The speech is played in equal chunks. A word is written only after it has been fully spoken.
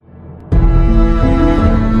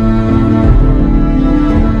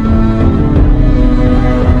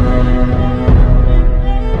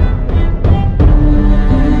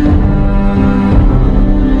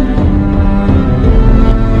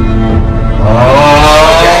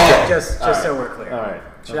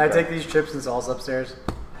Should I take these chips and salsa upstairs?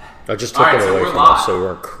 I just took them away from us so we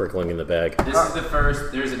weren't crickling in the bag. This is the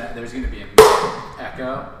first. There's going to be an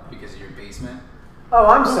echo because of your basement. Oh,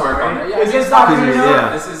 I'm sorry. Yeah, is this not good enough?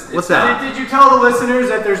 Yeah. What's that? Did you tell the listeners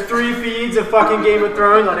that there's 3 feeds of fucking Game of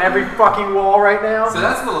Thrones on every fucking wall right now? So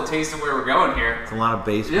that's a little taste of where we're going here. It's a lot of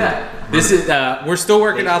basement. Yeah. This is. We're still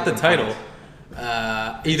working out the title.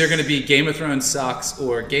 Either going to be Game of Thrones sucks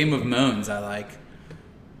or Game of Moans. I like.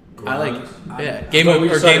 Game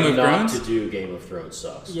of Thrones. To do Game of Thrones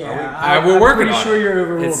sucks. Yeah, we're working on it. I'm pretty sure you're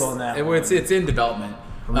overruled on that. It's in development.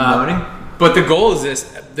 Moaning? But the goal of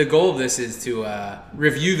this is to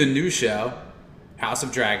review the new show, House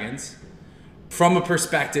of Dragons, from a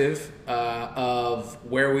perspective of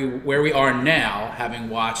where we are now, having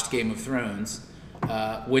watched Game of Thrones,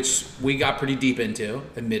 which we got pretty deep into,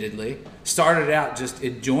 admittedly. Started out just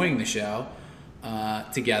enjoying the show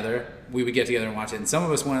together. We would get together and watch it, and some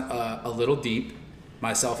of us went a little deep,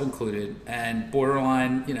 myself included, and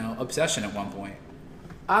borderline, obsession at one point.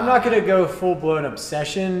 I'm not gonna go full blown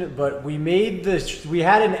obsession, but we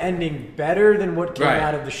had an ending better than what came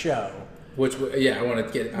out of the show. Which I want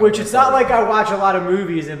to get. Which it's not like I watch a lot of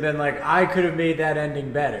movies and been like, I could have made that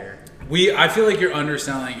ending better. I feel like you're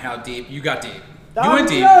underselling how deep you got deep. You went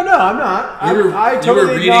deep. No, I'm not. I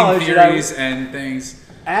totally you were reading theories and things.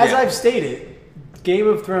 As I've stated, Game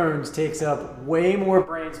of Thrones takes up way more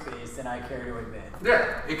brain space than I care to admit.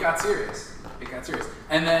 Yeah, it got serious.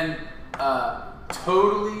 And then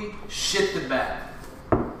totally shit the bed.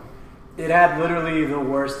 It had literally the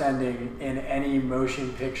worst ending in any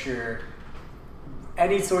motion picture,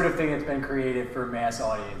 any sort of thing that's been created for a mass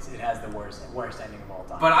audience. It has the worst ending of all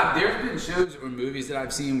time. But there's been shows or movies that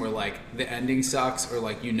I've seen where like the ending sucks, or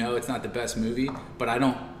like it's not the best movie, but I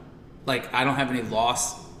don't have any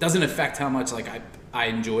loss. Doesn't affect how much I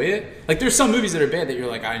enjoy it. Like there's some movies that are bad that you're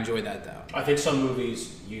like, I enjoyed that though. I think some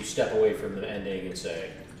movies you step away from the ending and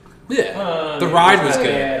say, the ride was good.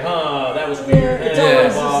 That was weird.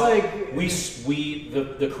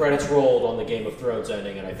 The credits rolled on the Game of Thrones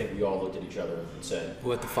ending, and I think we all looked at each other and said,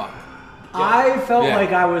 "What the fuck?" I felt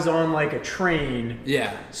like I was on like a train,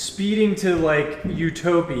 speeding to like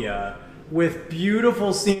Utopia with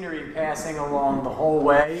beautiful scenery passing along the whole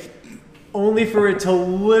way, only for it to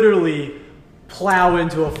literally plow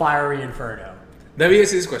into a fiery inferno. Let me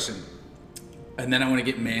ask you this question. And then I want to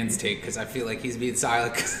get Man's take because I feel like he's being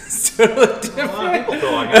silent because it's totally different. People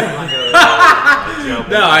feel like I'm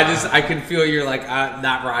No, I can feel you're like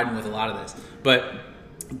not riding with a lot of this. But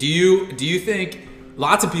do you think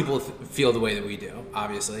lots of people feel the way that we do?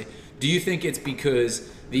 Obviously, do you think it's because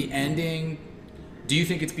the ending? Do you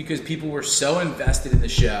think it's because people were so invested in the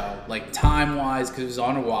show, like time wise, because it was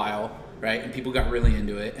on a while, right? And people got really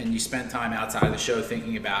into it, and you spent time outside of the show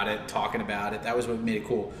thinking about it, talking about it. That was what made it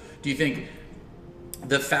cool. Do you think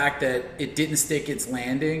the fact that it didn't stick its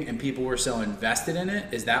landing and people were so invested in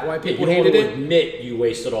it, is that why people hated it? Admit you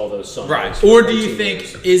wasted all those Sundays. Right. Or do you think,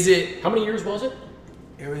 how many years was it?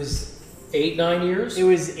 It was 8-9 years? It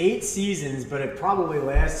was 8 seasons, but it probably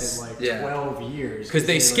lasted like 12 years. Because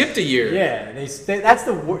they skipped a year. Yeah. That's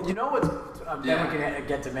the worst. You know what's... Then we can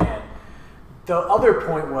get to Man. The other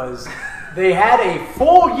point was they had a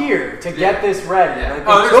full year to get this ready. Yeah. Like,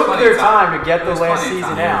 they took their time to get the last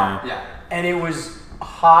season out. Yeah. And it was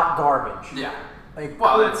hot garbage. Yeah. Like,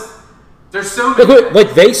 there's so many.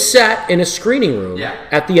 Like they sat in a screening room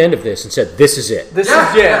at the end of this and said, "This is it. This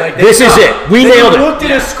is it. This is it. We nailed it." They looked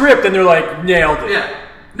at a script and they're like, "Nailed it." Yeah.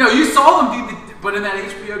 No, you saw them do but in that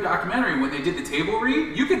HBO documentary when they did the table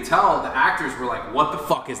read, you could tell the actors were like, "What the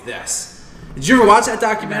fuck is this?" Did you ever watch that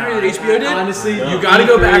documentary that HBO did? Honestly, you got to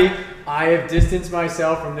go back. I have distanced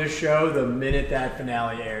myself from this show the minute that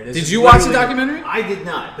finale aired. Did you watch the documentary? I did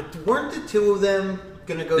not. But weren't the two of them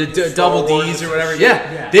going to go the double D's or whatever?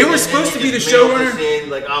 Yeah. They were supposed to be the showrunner.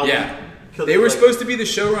 They were supposed to be the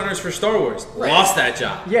showrunners for Star Wars. Right. Lost that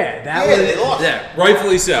job. Yeah, they lost. Yeah,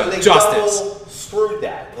 rightfully so. They Justice. Screwed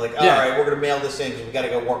that. Like, all right, we're going to mail this in because we got to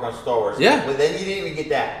go work on Star Wars. Yeah. But then you didn't even get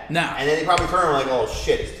that. No. And then they probably turned around like, oh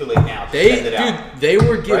shit, it's too late now. They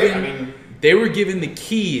were given. They were given the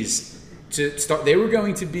keys to start. They were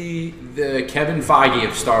going to be the Kevin Feige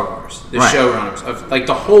of Star Wars, the showrunners of like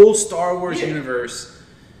the whole Star Wars universe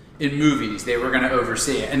in movies. They were going to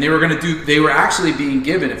oversee it, and they were going to do. They were actually being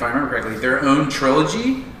given, if I remember correctly, their own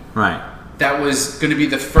trilogy. Right. That was going to be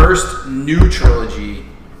the first new trilogy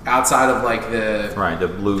outside of like the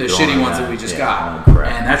blue the shitty ones that we just got, and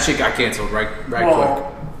that shit got canceled right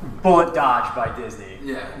quick. bullet dodged by Disney.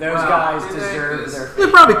 Yeah. Those guys deserve their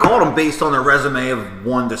They probably called them based on their resume of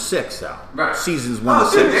 1 to 6, though. Right. Seasons 1 to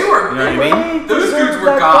 6. They were. You know what I mean? Those dudes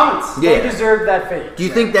were gods. They Yeah. deserved that fate. Do you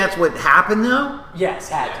think that's what happened, though? Yes,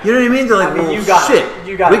 had to. You know what I mean? They're like, I mean, well, you got shit.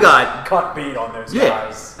 You got we got cut bait on those Yeah.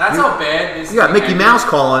 guys. That's how bad this. You got thing Mickey ended. Mouse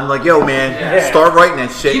calling, like, yo, man, Yeah. start writing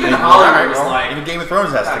that shit. Even And Hollywood was like, even Game of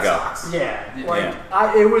Thrones has to that go. sucks. Yeah, Yeah.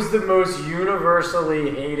 like it was the most universally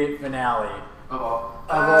hated finale Of all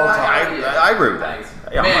time. I agree with that. Thanks.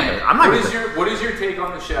 Yeah, Man, I'm not what gonna- is your take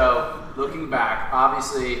on the show? Looking back,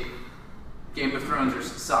 obviously, Game of Thrones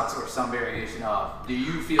sucks or some variation of. Do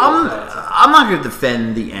you feel that? I'm not going to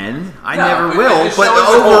defend the end. I No, never but will. the But show as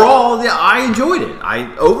a overall, yeah, I enjoyed it.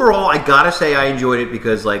 I gotta say I enjoyed it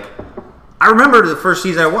because, like, I remember the first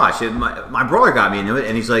season I watched. My brother got me into it,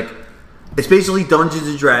 and he's like, it's basically Dungeons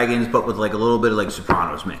and Dragons, but with like a little bit of like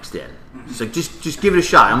Sopranos mixed in. He's like, just give it a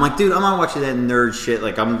shot. I'm like, dude, I'm not watching that nerd shit.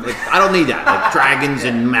 Like, I don't need that. Like dragons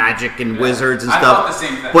and magic and wizards and I stuff. thought the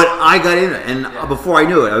same thing. But I got in it, and before I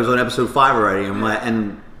knew it, I was on episode 5 already,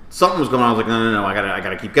 and something was going on. I was like, no, I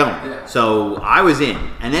gotta keep going. Yeah. So I was in,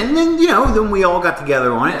 and then then we all got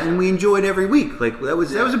together on it, and we enjoyed every week. Like that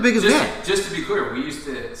was a big event. Just to be clear, we used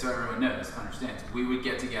to, so everyone knows, understands, we would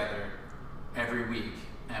get together every week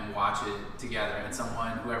and watch it together, and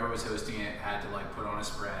whoever was hosting it, had to like put on a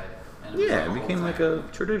spread. And it was Yeah, like it a became whole like thing.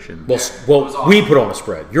 a tradition. Well, It was awesome. we put on a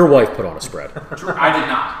spread. Your wife put on a spread. I did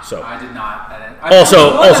not. So- I did not.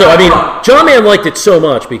 Also, I mean, John Man liked it so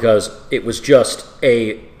much because it was just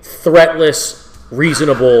a threatless,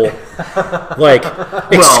 reasonable, like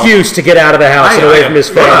excuse to get out of the house and away from his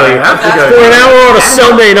family for an hour on a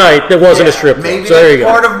Sunday night that wasn't a strip club. Maybe So there you that's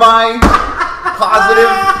go. part of my positive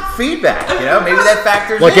feedback. Maybe that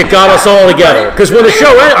factors Like in. it got us all together. Because when the show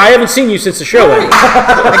ended, I haven't seen you since the show ended.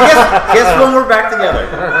 I guess when we're back together.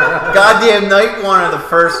 Goddamn night 1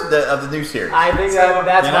 of the new series. I think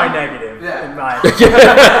that's You know? my negative. Yeah. In my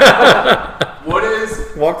What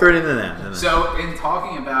is Walked right into that. so in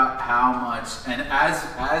talking about how much, and as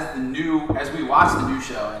we watch the new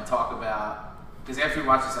show and talk about, because after we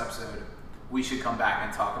watch this episode, we should come back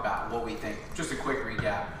and talk about what we think. Just a quick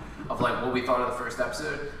recap of like what we thought of the first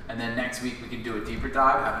episode, and then next week we can do a deeper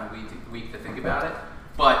dive, having a week to think about it.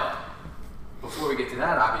 But before we get to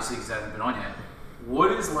that, obviously, because it hasn't been on yet,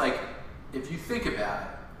 what is like, if you think about it,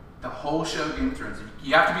 the whole show Game of Thrones,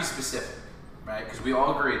 you have to be specific, right? Because we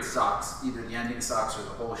all agree it sucks. Either the ending sucks or the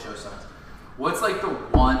whole show sucks. What's like the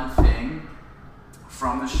one thing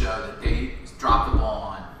from the show that they drop the ball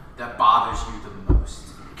on that bothers you the most?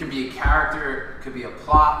 It could be a character, it could be a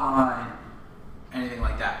plot line, anything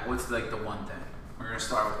like that. What's like the one thing? We're gonna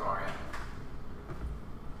start with Arya.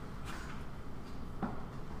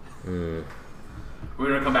 We're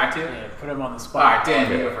gonna come back to you. Yeah, put him on the All spot. right,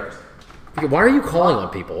 Dan, you go first. Why are you calling on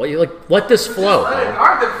people? Let this flow. Let it, man. all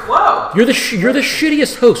right, then flow. You're the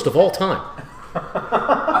shittiest host of all time. I'm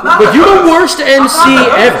not Like, the you're the host. worst MC I'm not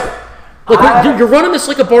the ever. host. Look, you're running this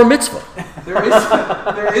like a bar mitzvah. There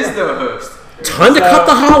is no host. Time to cut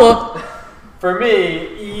the holla. For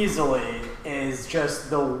me, easily is just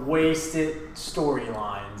the wasted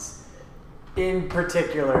storylines. In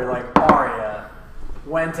particular, like Arya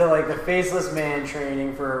went to like the Faceless Man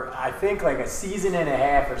training for I think like a season and a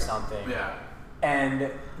half or something. Yeah. And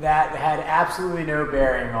that had absolutely no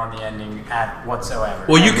bearing on the ending whatsoever. Oh, Oh, uh, uh,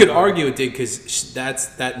 Well, you could argue it did because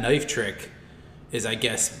that knife trick is, I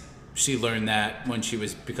guess, she learned that when she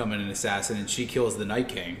was becoming an assassin, and she kills the Night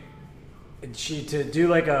King. And she to do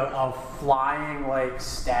like a flying like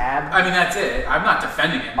stab. I mean, that's it. I'm not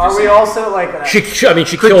defending it. I'm Are just we saying. also like She killed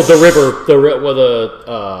the river.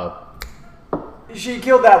 She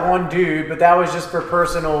killed that one dude, but that was just for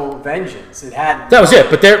personal vengeance. It had That was it.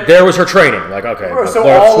 But there was her training. Like, okay, so let's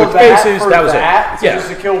all switch of that bases. for That was that, it. so Yeah, just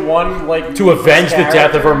to kill one like to avenge the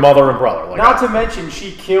death of her mother and brother. Like, Not to mention,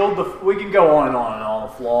 she killed the. We can go on and all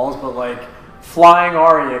the flaws, but like flying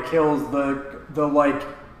Arya kills the like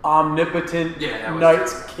omnipotent Yeah, that was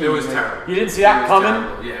Knight's terrible. King. It was Like, terrible. You didn't see It that was coming.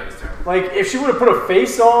 terrible. Yeah, it was terrible. Like if she would have put a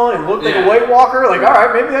face on and looked like Yeah. a White Walker, like all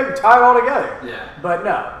right, maybe they could tie it all together. Yeah. But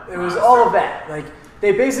no, it was it's all of terrible. that. Like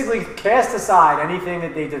they basically cast aside anything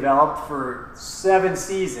that they developed for 7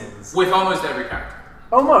 seasons. With almost every character.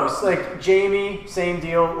 Almost like Jamie, same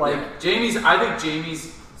deal. Like Yeah. I think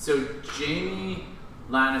Jamie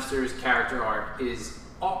Lannister's character arc is,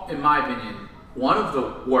 in my opinion, one of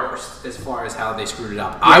the worst as far as how they screwed it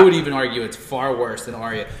up. I would even argue it's far worse than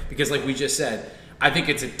Arya because, like we just said, I think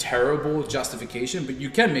it's a terrible justification, but you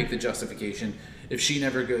can make the justification if she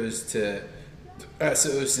never goes to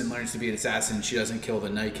Essos and learns to be an assassin, she doesn't kill the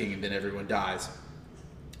Night King, and then everyone dies.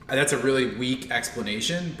 And that's a really weak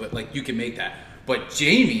explanation, but like you can make that. But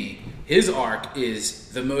Jamie, his arc is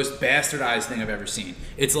the most bastardized thing I've ever seen.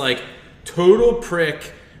 It's like total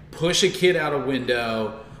prick, push a kid out a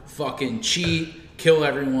window, fucking cheat, kill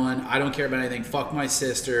everyone, I don't care about anything, fuck my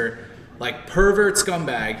sister, like pervert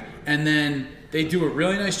scumbag. And then they do a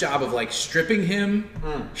really nice job of like stripping him,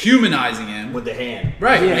 humanizing him with the hand,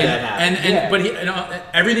 right? Yeah. But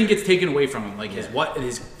everything gets taken away from him. Like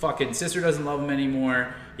his fucking sister doesn't love him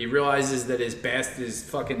anymore. He realizes that his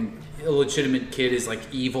fucking illegitimate kid is like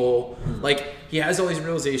evil. Like he has all these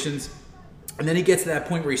realizations, and then he gets to that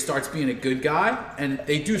point where he starts being a good guy, and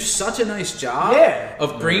they do such a nice job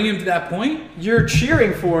of bringing him to that point. You're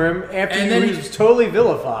cheering for him after he was totally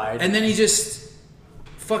vilified, and then he just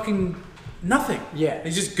fucking. Nothing. Yeah. He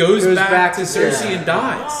just goes back to Cersei and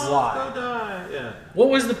dies. Why? Yeah. What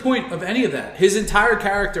was the point of any of that? His entire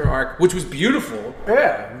character arc, which was beautiful,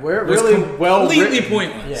 was really completely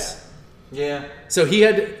pointless. Yeah. So he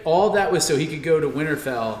had all that was so he could go to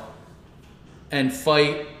Winterfell and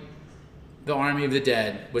fight the army of the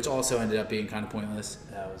dead, which also ended up being kind of pointless.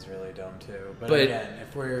 That was really dumb too. But again,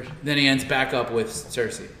 then he ends back up with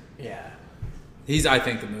Cersei. Yeah. He's, I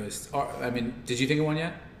think, the most. I mean, did you think of one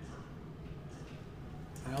yet?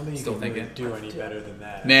 I don't think you can really do any better than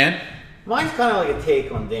that. Man? Mine's kind of like a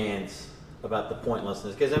take on Dan's about the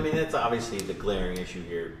pointlessness, because, I mean, that's obviously the glaring issue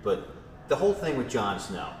here, but the whole thing with Jon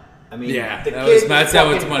Snow. I mean, the kid that's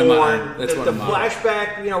one of mine. That's the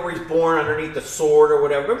flashback, where he's born underneath the sword or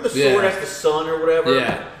whatever. Remember the sword has the sun or whatever?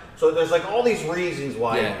 Yeah. So there's like all these reasons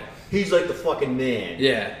why he's like the fucking man.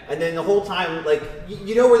 Yeah. And then the whole time, like,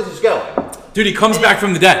 you know where this is going. Dude, he comes back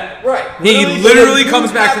from the dead. Right. He literally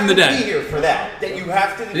comes back from the dead. You have to be here for that. That you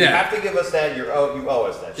have to give us that. You owe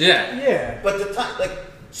us that shit. Yeah. But the time, like,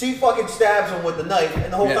 she fucking stabs him with the knife,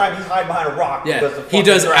 and the whole time he's hiding behind a rock because the he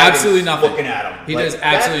does absolutely nothing. Looking at him. He does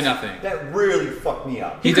absolutely nothing. That really fucked me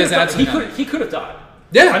up. He does absolutely nothing. He could have died.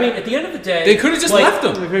 Yeah. I mean, at the end of the day, they could have just left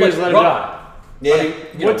him. They could have just let him die. Yeah. I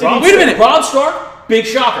mean, wait a minute. Robb Stark, big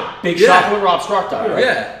shocker. Big shocker when Robb Stark died. Right?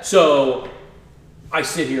 Yeah. So I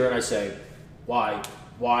sit here and I say, why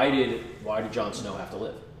did Jon Snow have to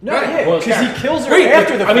live? No, because he kills her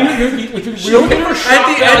after the fact. I mean, you're at the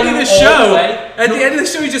end of the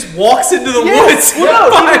show, he just walks into the woods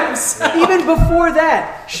by himself. Even before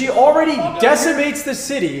that, she already decimates the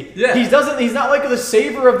city. Yeah. He's not like the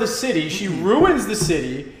savior of the city. She ruins the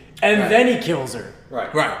city, and then he kills her. Right.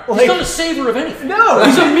 He's not a savior of anything. No.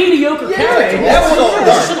 He's a mediocre character. That was all He's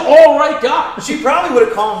just an all-right guy. She probably would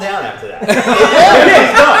have calmed down after that.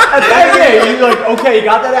 You're like, okay, you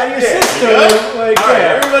got that out of your system. Like,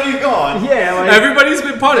 everybody's gone. Everybody's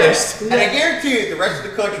been punished. And I guarantee you, the rest of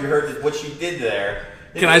the country heard what she did there.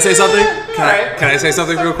 Can I say something? Can I say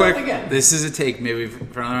something real quick? Again. This is a take, maybe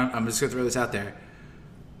for another. I'm just gonna throw this out there.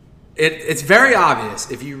 It's very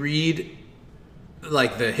obvious if you read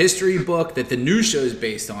like the history book that the new show is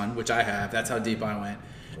based on, which I have. That's how deep I went.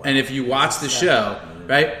 Wow. And if you watch the show,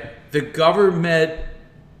 right, the governmental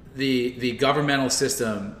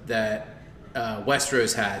system that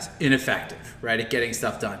Westeros has, ineffective, right, at getting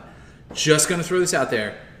stuff done. Just gonna throw this out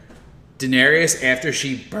there. Daenerys, after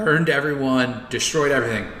she burned everyone, destroyed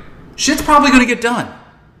everything, shit's probably gonna get done.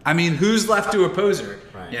 I mean, who's left to oppose her?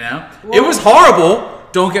 Right. Well, it was horrible.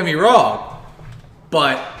 Don't get me wrong,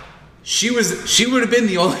 but she would have been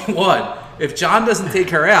the only one. If Jon doesn't take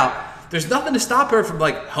her out, there's nothing to stop her from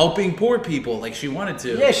like helping poor people like she wanted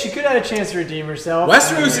to. Yeah, she could have had a chance to redeem herself.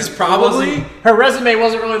 Westeros is probably her resume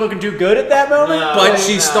wasn't really looking too good at that moment. But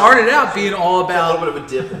she started out being all about a little bit of a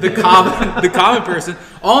dip. the common person.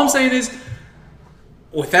 All I'm saying is,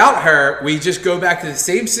 without her, we just go back to the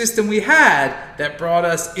same system we had that brought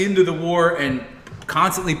us into the war and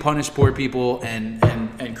constantly punished poor people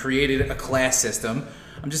and created a class system.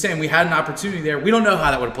 I'm just saying we had an opportunity there. We don't know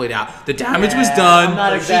how that would have played out. The damage was done. I'm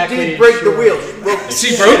not exactly she did break the wheel.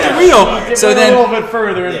 She broke the wheel. So then a little bit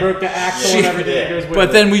further and broke the axle and everything that goes with it.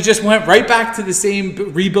 But then we just went right back to the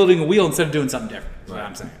same rebuilding a wheel instead of doing something different. That's what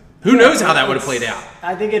I'm saying. Who knows how that would have played out?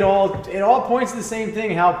 I think it all points to the same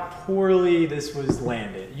thing: how poorly this was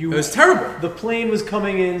landed. It was terrible. The plane was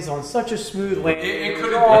coming in on such a smooth landing. It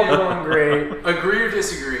could have all been going great. Agree or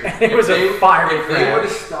disagree? It was a fiery If they would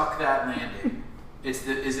have stuck that landing, is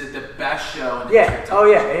it the best show in the history? Oh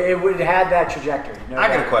yeah, it would have had that trajectory. No I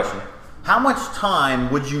got doubt. a question. How much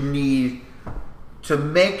time would you need to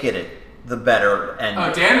make it the better ending?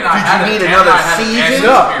 Oh, Dan and I had Did you need Dan and another I had an season?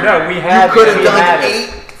 experience. No, we had. You could have we done had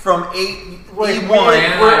 8 from 8 Wait, E1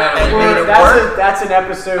 and made it work. That's an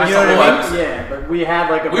episode. That's You know a what whole I mean? Yeah, but we had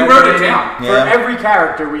like a. We wrote it down. For Yeah. every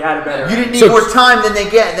character, we had a better. You didn't need more time than they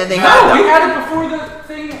get. Than they No, got. we had it before the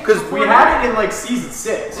thing. Because We had it in like season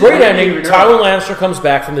 6. Great ending. Tywin Lannister comes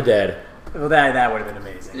back from the dead. Well, that would have been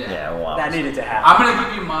amazing. Yeah, well, that needed to happen. I'm gonna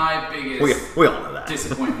give you my biggest. We all know that.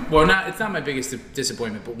 Disappointment. Well, it's not my biggest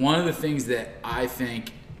disappointment, but one of the things that I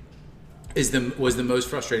think was the most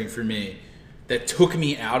frustrating for me, that took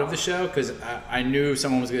me out of the show, because I knew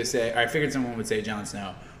someone was gonna say, or I figured someone would say Jon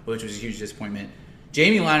Snow, which was a huge disappointment.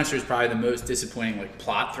 Jaime Lannister is probably the most disappointing like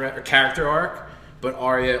plot threat or character arc, but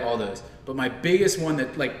Arya, all those. But my biggest one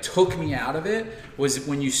that like took me out of it was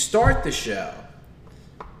when you start the show.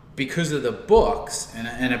 Because of the books,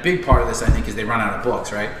 and a big part of this, I think, is they run out of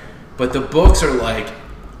books, right? But the books are like,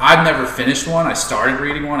 I've never finished one. I started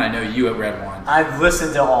reading one. I know you have read one. I've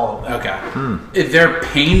listened to all of them. Okay. They're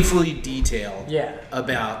painfully detailed Yeah.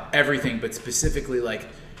 about everything, but specifically like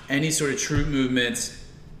any sort of troop movements,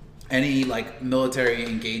 any like military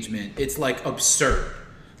engagement. It's like absurd.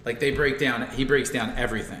 Like he breaks down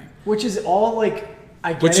everything. Which is all like,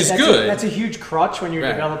 I get Which it. is That's good. That's a huge crutch when you're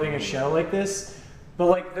Right. developing a show like this. But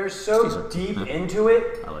like they're so deep into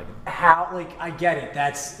it. I like it. How like I get it.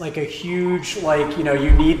 That's like a huge like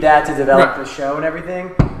you need that to develop Right. the show and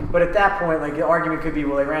everything. But at that point, like the argument could be,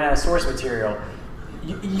 well, they ran out of source material.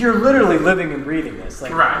 You're literally living and breathing this.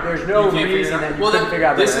 Like there's no reason that you couldn't figure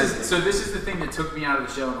out. This is the thing that took me out of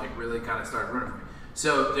the show and like really kind of started running for me.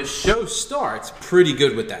 So the show starts pretty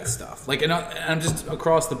good with that stuff. Like, and I'm just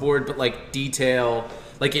across the board, but like detail,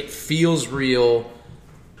 like it feels real.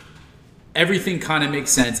 Everything kind of makes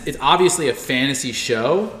sense. It's obviously a fantasy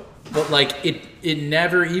show, but like it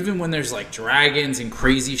never, even when there's like dragons and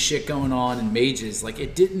crazy shit going on and mages, like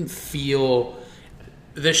it didn't feel.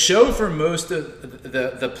 The show for most of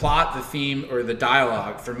the plot, the theme, or the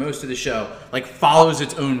dialogue for most of the show like follows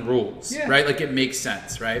its own rules, right? Like it makes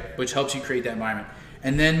sense, right? Which helps you create that environment.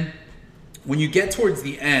 And then when you get towards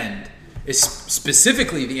the end,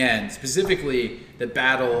 specifically the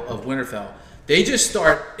Battle of Winterfell, they just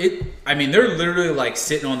start it. I mean, they're literally like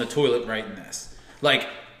sitting on the toilet writing this. Like,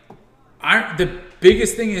 the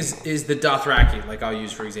biggest thing is the Dothraki. Like I'll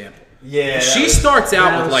use for example. Yeah. She starts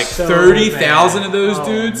out with like so 30,000 of those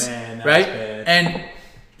dudes, man, that right? was bad. And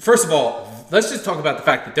first of all, let's just talk about the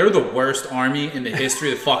fact that they're the worst army in the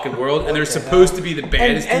history of the fucking world, and they're supposed to be the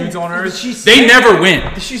baddest dudes on earth. They never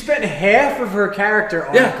win. She spent half of her character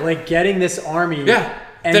arc like getting this army. Yeah.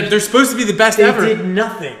 And They're supposed to be the best ever. They did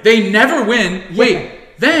nothing. They never win. Yeah. Wait,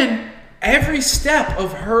 then every step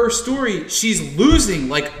of her story, she's losing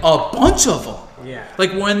like a bunch of them. Yeah.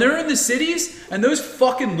 Like when they're in the cities and those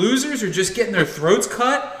fucking losers are just getting their throats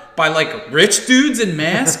cut by like rich dudes in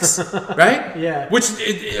masks, right? Yeah. Which,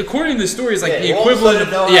 according to the story, is like the all of a equivalent sudden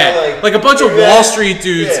of know how, like a bunch of Wall Street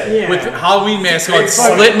dudes with Halloween masks on,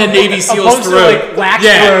 slitting a Navy SEAL's throat. Like wax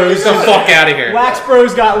Yeah, bros. get the fuck out of here. Wax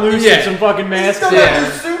bros got loose Yeah. in some fucking masks. Still got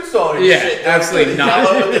their suits on and shit. Absolutely not.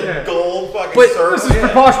 Yellow with the gold fucking But circle. This is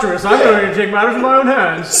preposterous. I'm going to take matters in my own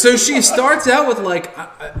hands. So she starts out with like,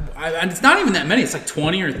 and it's not even that many. It's like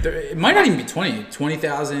 20 or 30. It might not even be 20.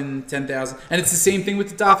 20,000, 10,000. And it's the same thing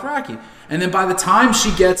with the Dothraki. And then by the time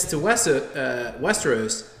she gets to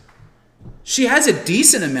Westeros, she has a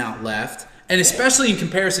decent amount left. And especially in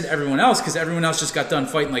comparison to everyone else, because everyone else just got done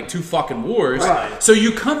fighting like 2 fucking wars. Right. So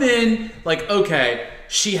you come in like, okay,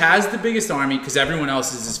 she has the biggest army because everyone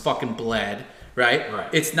else is fucking bled. Right?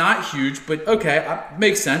 It's not huge, but okay,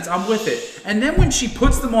 makes sense. I'm with it. And then when she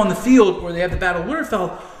puts them on the field where they have the Battle of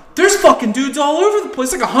Winterfell, there's fucking dudes all over the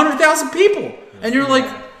place, like 100,000 people. And you're like,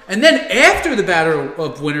 and then after the Battle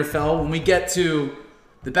of Winterfell, when we get to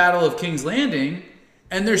the Battle of King's Landing,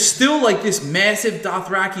 and there's still like this massive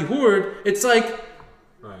Dothraki horde, it's like,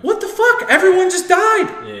 what the fuck? Everyone just died.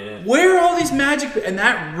 Yeah. Where are all these magic? And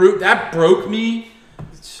that broke me.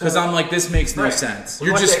 Because I'm like, this makes no sense.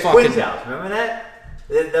 You're just fucking. Quinn's house. Remember that?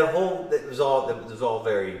 That was all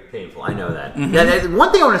very painful. I know that. Mm-hmm.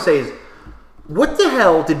 One thing I want to say is, what the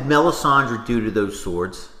hell did Melisandre do to those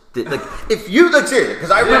swords? If you look seriously,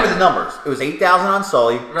 because I remember the numbers, it was 8,000 on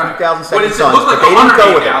Sully, 2,000 second sons, like but they didn't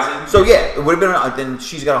go with 108,000. it. So yeah, it would have been. Then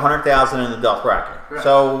she's got 100,000 in the Dothraki. Right.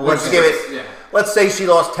 So let's give it. Yeah. Let's say she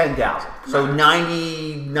lost 10,000. So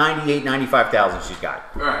 90, 98, 95,000 she's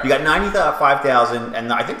got. Right. You got 95,000,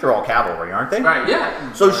 and I think they're all cavalry, aren't they? Right,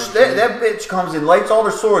 yeah. So that bitch comes in, lights all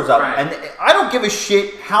their swords up, and I don't give a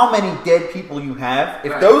shit how many dead people you have.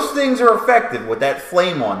 If those things are effective with that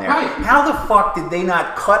flame on there, how the fuck did they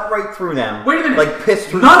not cut right through them? Wait a minute. Like piss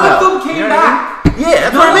through None snow? of them came back. Yeah,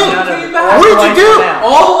 that's what I mean. None of them came back. What did you do?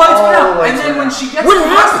 All the lights went out. And then when she gets to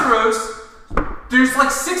Westeros, there's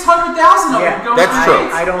like 600,000 of them going. That's true.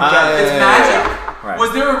 I don't get it. It's magic. Right.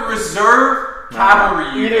 Was there a reserve cavalry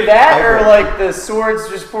unit. Either that or like the swords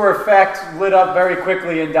just for effect lit up very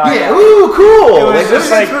quickly and died out. Ooh, cool. It was just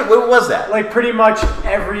like, what was that? Like pretty much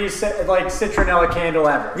every like citronella candle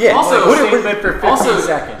ever. Yeah. Also, Also, lit for 15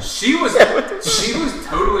 seconds. she was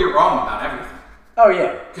totally wrong about everything. Oh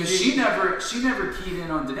yeah, Because she never keyed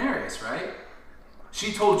in on Daenerys, right?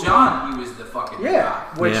 She told Jon he was the fucking guy.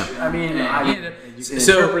 Which Yeah. I mean, you can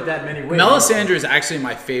So, interpret that many ways. Melisandre is actually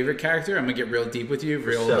my favorite character. I'm gonna get real deep with you,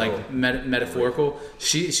 real So- like metaphorical.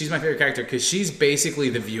 She's my favorite character because she's basically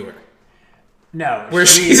the viewer. No, Where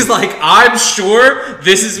she's like, I'm sure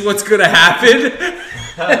this is what's gonna happen,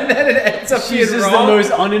 and then it ends up being she's just wrong. the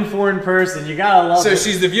most uninformed person. You gotta love. So it.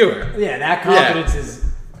 she's the viewer. Yeah, that confidence is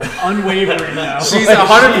unwavering now. She's Like,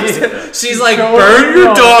 100%. She's like, so burn your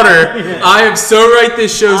wrong. daughter. Yeah. I am so right.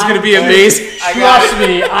 This show's gonna be amazing. Trust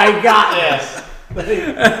me, I got this.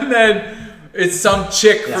 And then it's some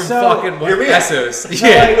chick from So- fucking Essos. So,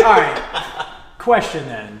 like, all right. Question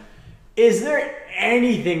then: is there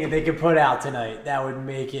anything that they could put out tonight that would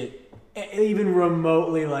make it even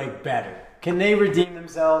remotely like better? Can they redeem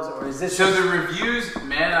themselves, or is this? So the reviews,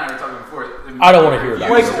 man, and I were talking before. I don't want to hear about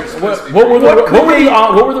reviews it. are supposed to be What were pretty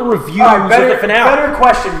the reviews All right, of the finale? better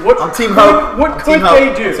question. What I'm Team could, Hope. what I'm could Team Hope. they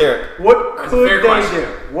Let's hear do? it. What That's a could fair they question.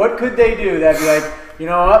 do? What could they do that'd be like, you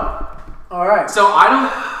know what? All right. So I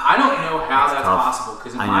don't know how that's tough. possible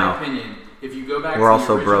because in I my know. opinion, if you go back We're to all the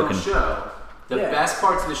so original broken. show, the Yeah. best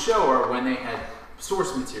parts of the show are when they had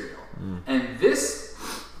source material, and this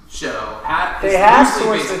show They have loosely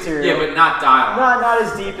source based- material. yeah, but not dialogue. not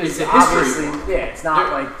as deep It's as a history obviously. book. Yeah, it's not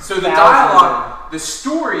There- like so the thousands dialogue, the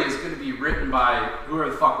story is going to be written by whoever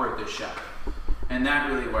the fuck wrote this show, and that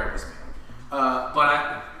really worries me.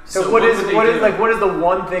 So what could they do? is the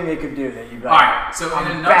one thing they could do that you guys? All right. So in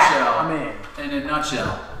a nutshell, I'm in. In a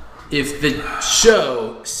nutshell, If the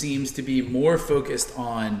show seems to be more focused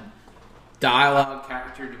on dialogue,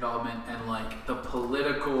 character development, and like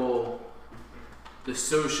the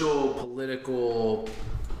social political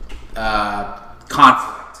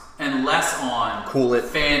conflict, and less on Cool it.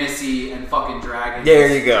 fantasy and fucking dragons. There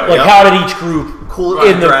you go. Like, Yep. how did each group Cool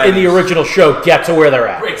Right. in the original show get to where they're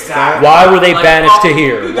at? Exactly. Why were they Like, banished to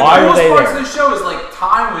here? dude, Why the were coolest they parts there? of the show is like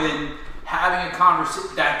Tywin having a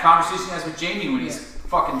conversation he has with Jamie when he's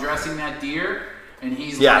fucking dressing that deer, and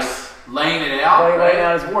he's Yes. like laying it out. Laying right?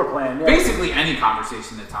 out his war plan. Yeah. Basically, any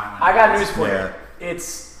conversation that Tywin. I got has. news for Yeah. you.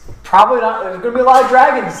 It's probably not. There's gonna be a lot of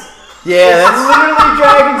dragons. Yeah, It's that's literally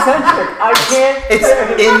dragon centric. I can't.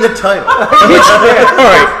 it's in the title. All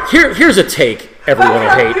right, here's a take everyone will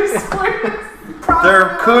hate.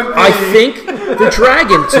 There could be. I think the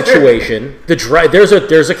dragon situation,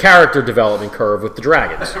 there's a character development curve with the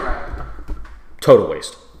dragons. Total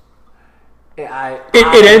waste.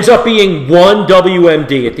 It ends up being one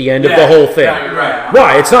WMD at the end of the whole thing. Right.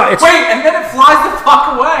 Why? It's not. It's Wait, and then it flies the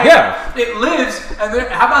fuck away. Yeah. It lives, and then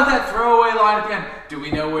how about that throwaway line at the end? Do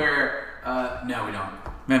we know where? No, we don't.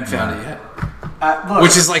 we haven't found it yet. Look,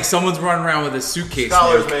 Which is like someone's running around with a suitcase.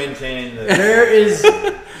 Scholars now. maintain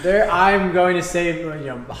that. I'm going to say,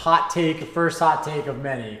 first hot take of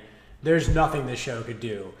many. There's nothing this show could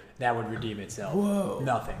do that would redeem itself. Whoa.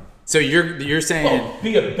 Nothing. So you're saying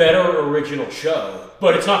be a better original show,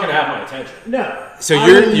 but it's not going to have my attention. No. So I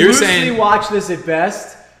you're will saying- loosely watch this at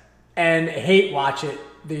best and hate watch it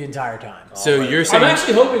the entire time. so you're I'm saying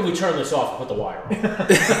actually hoping we turn this off and put the wire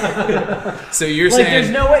on. so you're Like, there's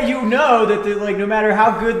saying no way you know that no matter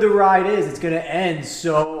how good the ride is, it's going to end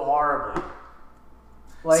so horribly.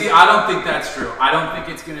 Like, See, I don't think that's true. I don't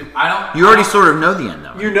think it's gonna. You already sort of know the end,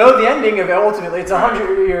 though. you know the ending of it ultimately. It's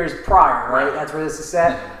 100 years prior, right? That's where this is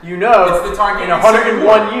set. You know, It's the Targaryen in Civil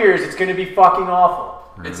 101 War. years, it's going to be fucking awful.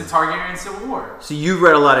 It's a Targaryen civil war. So you've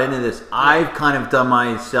read a lot into this. I've kind of done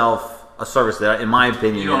myself a service that, in my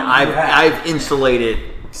opinion, You don't and know I've insulated.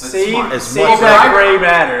 Save, As save much that as- gray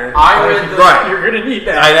matter. I read the. Right. You're going to need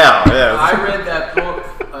that. I know. Yeah. I read that book,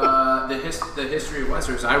 the history of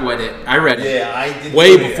Westeros. I read it. Yeah, I did.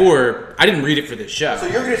 way before. I didn't read it for this show. So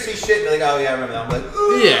you're gonna see shit and be like, oh yeah, I remember that. I'm like,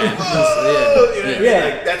 ooh, Yeah. whoa, you know what I mean? Yeah,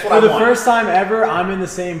 Like, that's what for I the want. first time ever, I'm in the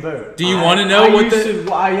same boat. Do you want to know what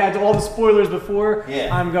I had all the spoilers before.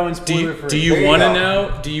 Yeah. I'm going do spoiler you, free. do you There you want to go.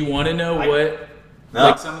 know? Do you want to know what? No,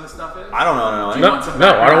 Like some of the stuff is. I don't know. Do you want some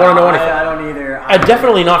No, I don't want to know anything. I don't either.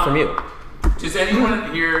 Definitely not from you. Does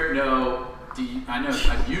anyone here know? I know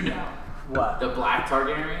you know What? the Black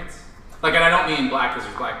Targaryens? Like, and I don't mean black because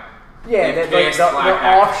there's black Yeah, the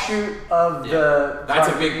offshoot of the. That's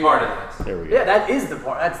a big part of this. There we go. Yeah, that is the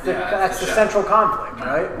part. That's the central conflict,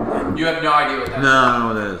 right? You have no idea what that is. No, I don't know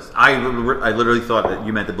what that is. I literally thought that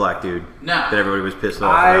you meant the black dude. No. That everybody was pissed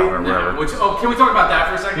off about or whatever. Can we talk about that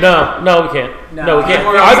for a second? No, we can't. No, we can't.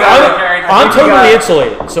 I'm I'm totally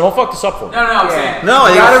insulated, so don't fuck this up for me. No, I'm saying. No,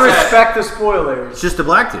 you gotta respect the spoilers. It's just a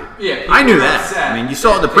black dude. Yeah, I knew that. I mean, you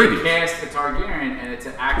saw it in the preview. They cast a Targaryen, and it's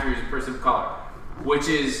an actor who's a person of color, which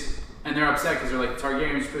is, and they're upset because they're like,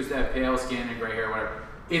 Targaryen's supposed to have pale skin and gray hair, whatever.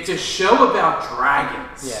 It's a show about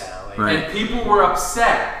dragons. Yeah, like, Right. And people were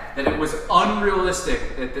upset that it was unrealistic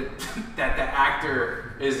that the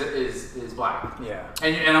actor is black. Yeah.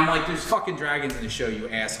 And I'm like, there's fucking dragons in the show, you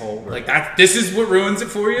asshole. Right. Like this is what ruins it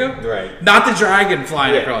for you? Right. Not the dragon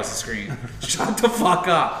flying across the screen. Shut the fuck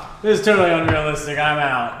up. This is totally unrealistic. I'm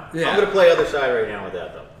out. Yeah. I'm going to play other side right now with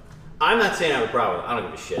that, though. I'm not saying I have a problem with it. I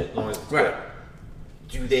don't give a shit as long as it's Right. good.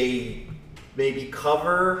 Do they maybe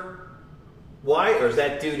cover white, or is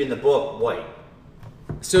that dude in the book white?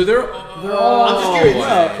 So they're all. I'm just curious.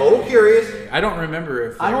 yeah. Total curious. I don't remember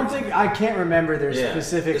if. I can't remember their Yeah.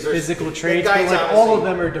 specific Is there- physical the traits, but guy's like all of obviously-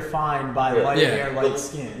 them are defined by Yeah. light Yeah. hair, light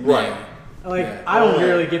skin. Right. Like Yeah. I don't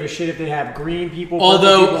really give a shit if they have green people. purple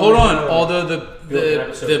Although, people, hold on. whatever. Although an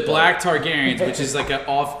episode the of Black Targaryens, which is like an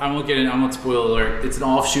off. I won't get in. I'm not spoiler alert. It's an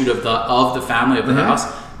offshoot of the family of the house.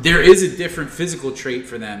 There is a different physical trait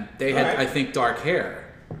for them. They had, Right. I think, dark hair.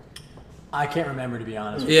 I can't remember, to be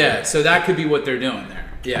honest. With Yeah, so that could be what they're doing there.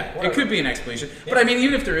 Yeah, it could be an explanation. But I mean,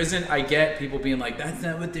 even if there isn't, I get people being like, that's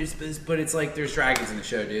not what they're supposed to. But it's like, there's dragons in the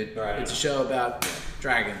show, dude. Right. It's a show about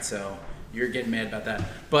dragons, so you're getting mad about that.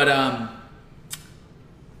 But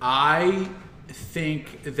I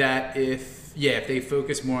think that if they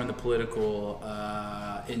focus more on the political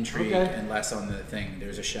intrigue and less on the thing,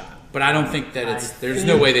 there's a shot. But I don't think that there's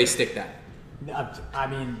no way they stick that. I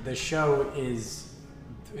mean, the show is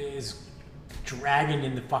dragon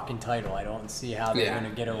in the fucking title. I don't see how they're going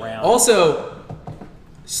to get around. Also,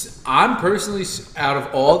 I'm personally, out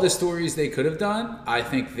of all the stories they could have done, I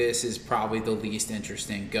think this is probably the least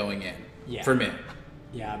interesting going in for me.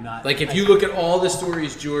 Yeah, I'm not. Like, if you look at all the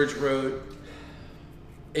stories George wrote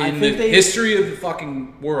in the history of the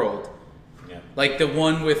fucking world, like the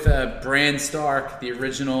one with Bran Stark, the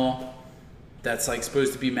original, that's like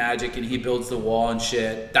supposed to be magic and he builds the wall and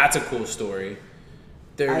shit, that's a cool story.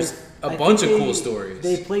 There's a bunch of cool stories.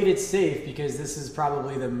 They played it safe because this is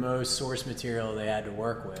probably the most source material they had to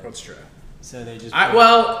work with. That's true. So they just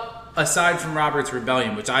aside from Robert's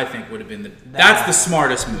Rebellion, which I think would have been that's the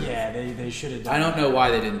smartest move. Yeah, they should have done I don't know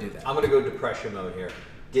why they didn't do that. I'm going to go depression mode here.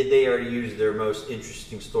 Did they already use their most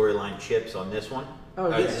interesting storyline chips on this one? Oh,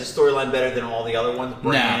 yeah. Is this storyline better than all the other ones?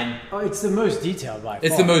 Bran? Oh, it's the most detailed by far.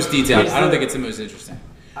 It's the most detailed. I don't think it's the most interesting.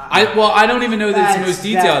 I don't even know that it's the most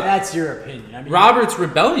detailed. That's your opinion. I mean, Robert's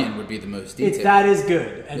Rebellion would be the most detailed. That is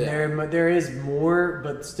good, and there is more,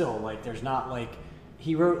 but still, like, there's not like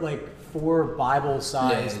he wrote like 4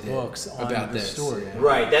 Bible-sized books on about the this story. Yeah.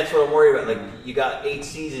 Right, that's what I'm worried about. Like, you got 8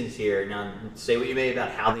 seasons here. Now, say what you may about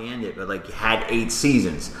how they ended, but like, you had 8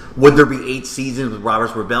 seasons. Would there be 8 seasons with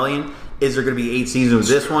Robert's Rebellion? Is there going to be 8 seasons with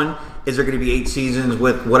this one? Is there going to be 8 seasons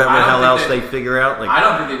with whatever the hell else they figure out? Like, I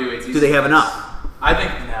don't think they do 8 seasons. do they have enough? I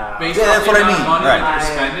think based on that's the what I amount mean. of money Right. that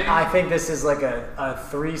they're spending. I think this is like a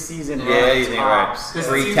 3-season Yeah, run you think right. tops. Because it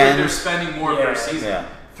 3 seems like they're tens. spending more per season. Yeah.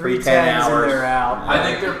 3 10 tens and hours. they're out. I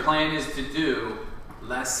think their plan is to do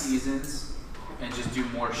less seasons and just do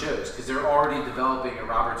more shows because they're already developing a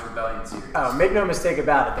Robert's Rebellion series. Oh, make no mistake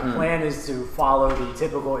about it. The plan is to follow the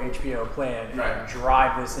typical HBO plan and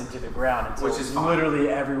drive this into the ground until Which is fine. literally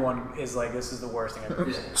everyone is like, this is the worst thing I've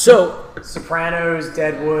ever seen. So, Sopranos,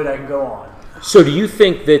 Deadwood, I can go on. so do you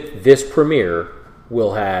think that this premiere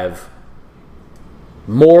will have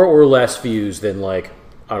more or less views than, like,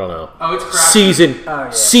 I don't know,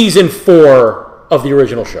 season 4 of the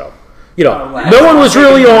original show? You know, no one was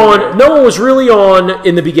really on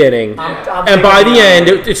in the beginning, and by the end,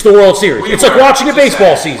 it's the World Series. It's like watching a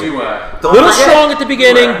baseball season. Little strong at the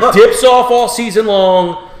beginning, dips off all season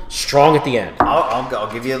long, strong at the end.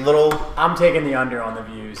 I'll give you a little. I'm taking the under on the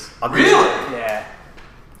views. Really? Yeah.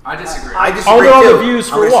 I disagree. I disagree Under on too. the views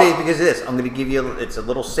I'm for going to what? say it because of this. I'm going to give you. It's a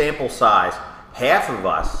little sample size. Half of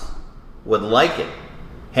us would like it.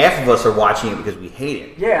 Half of us are watching it because we hate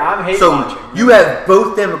it. Yeah, I'm hate So watching. you have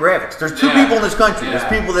both demographics. There's 2 people in this country. Yeah. There's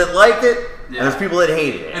people that liked it, and there's people that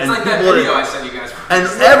hated it. It's and like that people video I sent you guys. and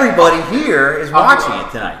everybody here is watching it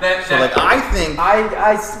tonight. So like, I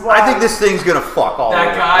think this thing's gonna fuck all That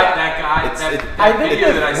over. guy, I think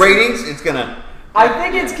video that I sent. ratings. It's gonna. I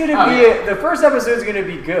think it's gonna be the first episode's gonna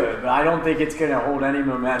be good, but I don't think it's gonna hold any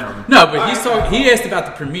momentum. No, but he asked about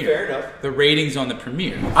the premiere. Fair enough. The ratings on the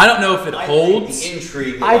premiere. I don't know if it holds. The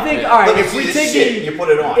intrigue. I think all right. Look, If we take you put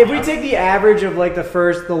it on. if we take the average of like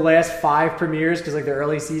the last 5 premieres, because like the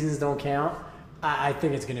early seasons don't count, I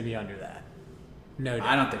think it's gonna be under that. No doubt.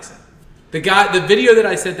 I don't think so. The video that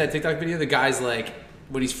I sent, that TikTok video, the guy's like,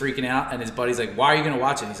 when he's freaking out, and his buddy's like, "Why are you gonna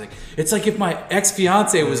watch it?" He's like, "It's like if my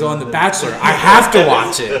ex-fiance was on The Bachelor, I have to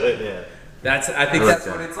watch it." Yeah. I think that's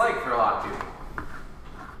what it's like for a lot of people.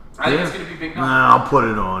 I think it's gonna be big. I'll put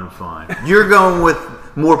it on. Fine. You're going with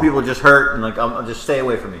more people just hurt and like I'll just stay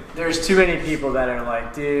away from me. There's too many people that are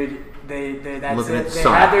like, dude, that's Looking it. at the They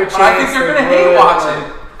sun. had their chance. But I think they're gonna hate watch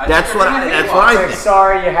it. That's what I It's like, think.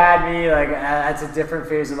 sorry you had me. Like that's a different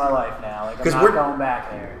phase of my life now. Like I'm 'Cause not we're- going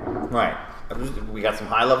back there. Right. We got some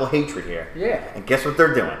high level hatred here. Yeah. And guess what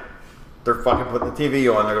they're doing? They're fucking putting the TV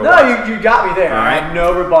on. They're No, you got me there. All I right. have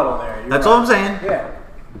no rebuttal there. You're That's right. all I'm saying. Yeah.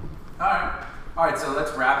 All right. So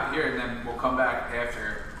let's wrap it here, and then we'll come back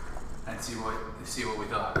after and see what we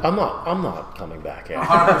thought. I'm not coming back. 100%.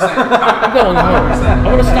 I'm going home. I'm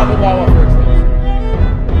going to stop at Wawa for